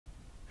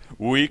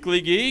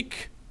Weekly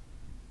Geek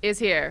is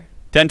here.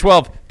 10,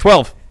 12,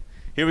 12.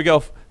 Here we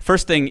go.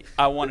 First thing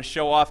I want to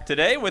show off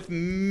today with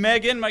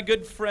Megan, my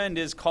good friend,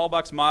 is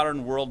Callbox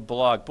Modern World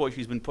blog. Boy,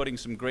 she's been putting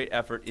some great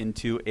effort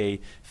into a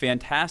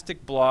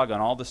fantastic blog on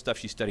all the stuff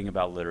she's studying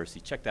about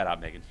literacy. Check that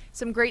out, Megan.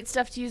 Some great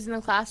stuff to use in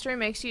the classroom.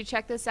 Make sure you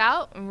check this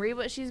out and read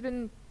what she's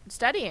been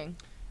studying.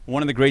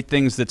 One of the great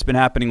things that's been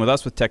happening with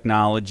us with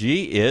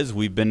technology is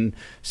we've been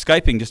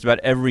Skyping just about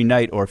every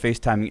night or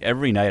FaceTiming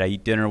every night. I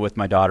eat dinner with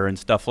my daughter and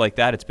stuff like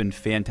that. It's been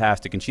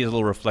fantastic. And she has a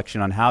little reflection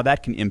on how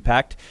that can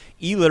impact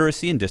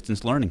e-literacy and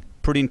distance learning.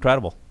 Pretty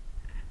incredible.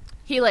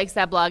 He likes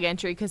that blog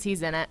entry because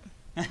he's in it.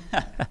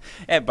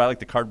 Yeah, but I like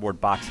the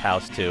cardboard box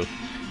house too.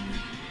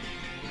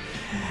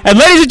 And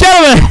ladies and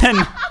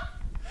gentlemen!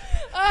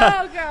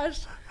 Oh,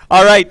 gosh.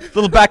 All right,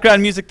 little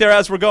background music there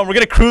as we're going. We're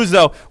going to cruise,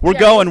 though. We're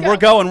going.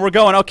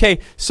 Okay,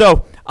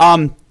 so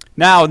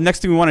now the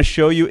next thing we want to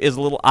show you is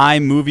a little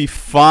iMovie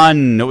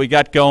fun that we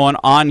got going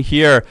on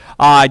here.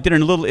 I did a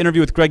little interview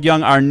with Greg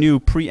Young, our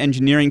new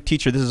pre-engineering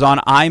teacher. This is on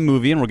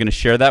iMovie, and we're going to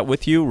share that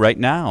with you right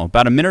now.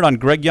 About a minute on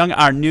Greg Young,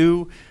 our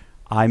new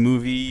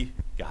iMovie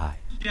guy.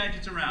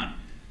 Gadgets around.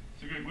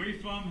 So Greg, where are you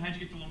from? How'd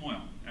you get to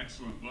Lamoille?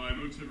 Excellent. Well, I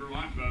moved to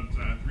Vermont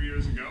about 3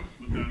 years ago.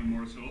 Lived down in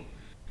Morrisville.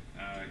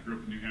 Grew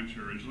up in New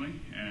Hampshire originally,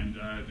 and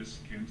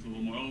just came to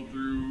Lamoille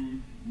through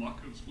luck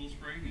of School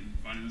Spring and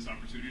finding this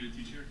opportunity to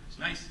teach here.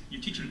 So. Nice.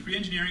 You're teaching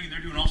pre-engineering, and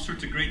they're doing all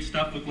sorts of great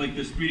stuff with like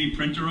this 3D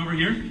printer over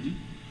here. Mm-hmm.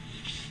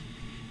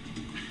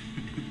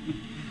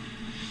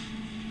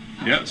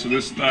 Yeah, so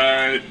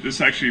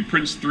this actually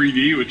prints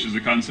 3D, which is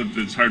a concept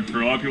that's hard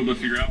for a lot of people to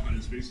figure out, but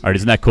it's basically... All right,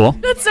 isn't that cool?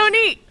 That's so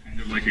neat.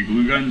 Kind of like a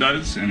glue gun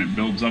does, and it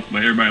builds up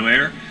layer by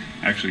layer,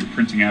 actually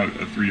printing out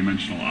a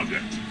three-dimensional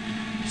object.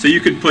 So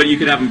you could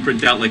have them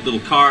print out like little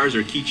cars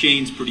or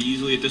keychains pretty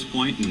easily at this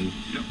point, and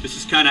yep. This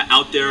is kind of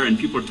out there, and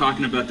people are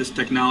talking about this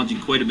technology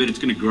quite a bit. It's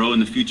going to grow in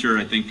the future,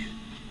 I think,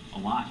 a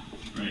lot.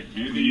 Right.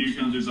 Anything you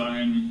can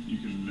design, you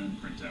can then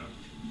print out.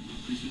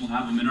 Pretty soon we'll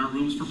have them in our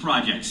rooms for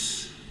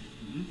projects.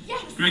 Mm-hmm.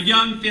 Yes. Greg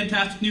Young,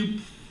 fantastic new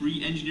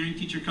pre-engineering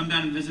teacher. Come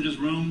down and visit his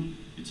room.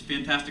 It's a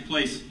fantastic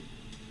place.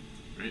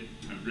 Great.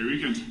 Have a great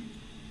weekend.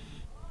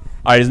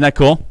 All right, isn't that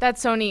cool?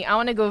 That's so neat. I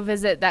want to go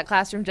visit that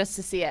classroom just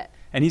to see it.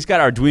 And he's got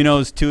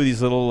Arduinos too,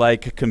 these little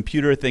like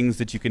computer things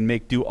that you can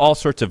make do all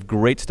sorts of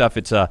great stuff.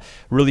 It's a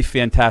really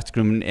fantastic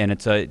room, and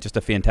it's just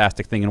a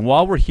fantastic thing. And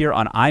while we're here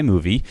on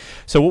iMovie,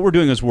 so what we're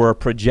doing is we're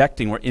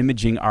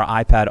imaging our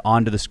iPad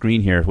onto the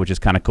screen here, which is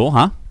kind of cool,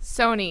 huh?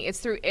 Sony, it's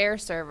through Air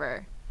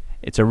Server.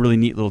 It's a really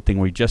neat little thing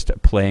we're just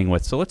playing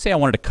with. So let's say I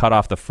wanted to cut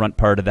off the front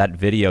part of that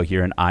video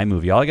here in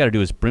iMovie. All I got to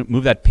do is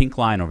move that pink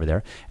line over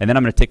there, and then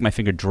I'm going to take my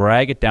finger,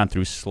 drag it down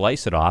through,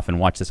 slice it off, and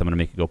watch this. I'm going to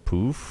make it go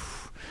poof.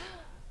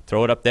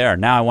 Throw it up there.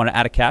 Now I want to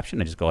add a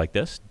caption. I just go like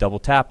this, double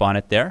tap on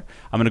it there.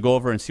 I'm going to go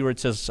over and see where it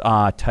says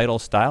title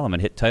style. I'm going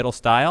to hit title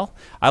style.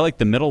 I like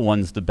the middle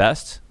ones the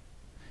best.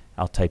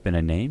 I'll type in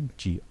a name,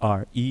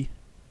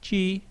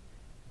 G-R-E-G,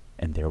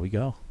 and there we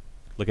go.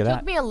 Look at that. It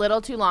took me a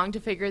little too long to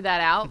figure that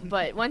out,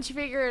 but once you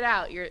figure it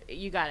out,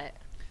 you got it.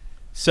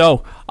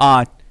 So,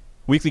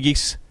 Weekly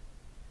Geeks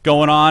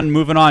going on,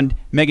 moving on.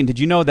 Megan, did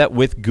you know that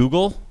with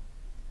Google,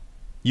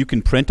 you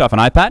can print off an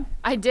iPad?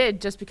 I did,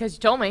 just because you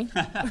told me.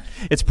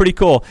 It's pretty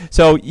cool.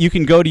 So you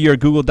can go to your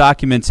Google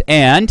Documents,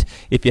 and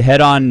if you head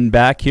on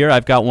back here,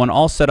 I've got one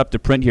all set up to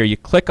print here. You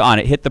click on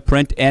it, hit the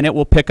print, and it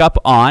will pick up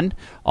on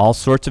all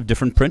sorts of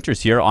different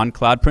printers here on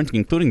cloud printing,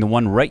 including the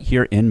one right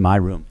here in my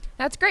room.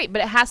 That's great,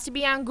 but it has to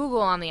be on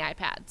Google on the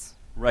iPads.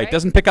 Right.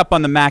 Doesn't pick up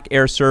on the Mac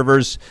Air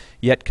servers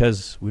yet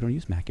because we don't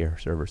use Mac Air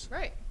servers.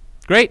 Right.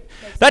 Great.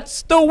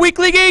 That's the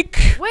Weekly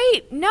Geek.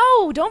 Wait,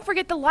 no, don't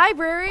forget the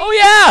library. Oh,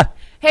 yeah.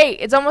 Hey,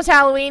 it's almost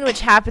Halloween, which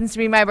happens to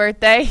be my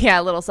birthday.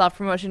 Yeah, a little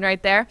self-promotion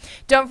right there.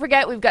 Don't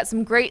forget, we've got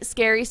some great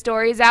scary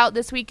stories out.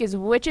 This week is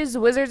Witches,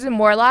 Wizards, and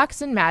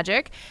Warlocks and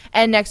Magic.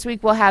 And next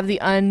week we'll have The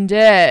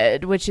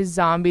Undead, which is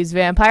zombies,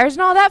 vampires,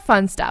 and all that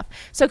fun stuff.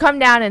 So come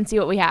down and see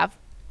what we have.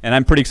 And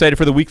I'm pretty excited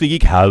for the Weekly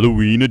Geek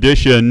Halloween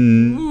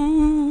edition.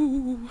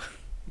 Ooh.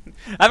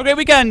 Have a great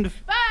weekend.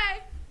 Bye.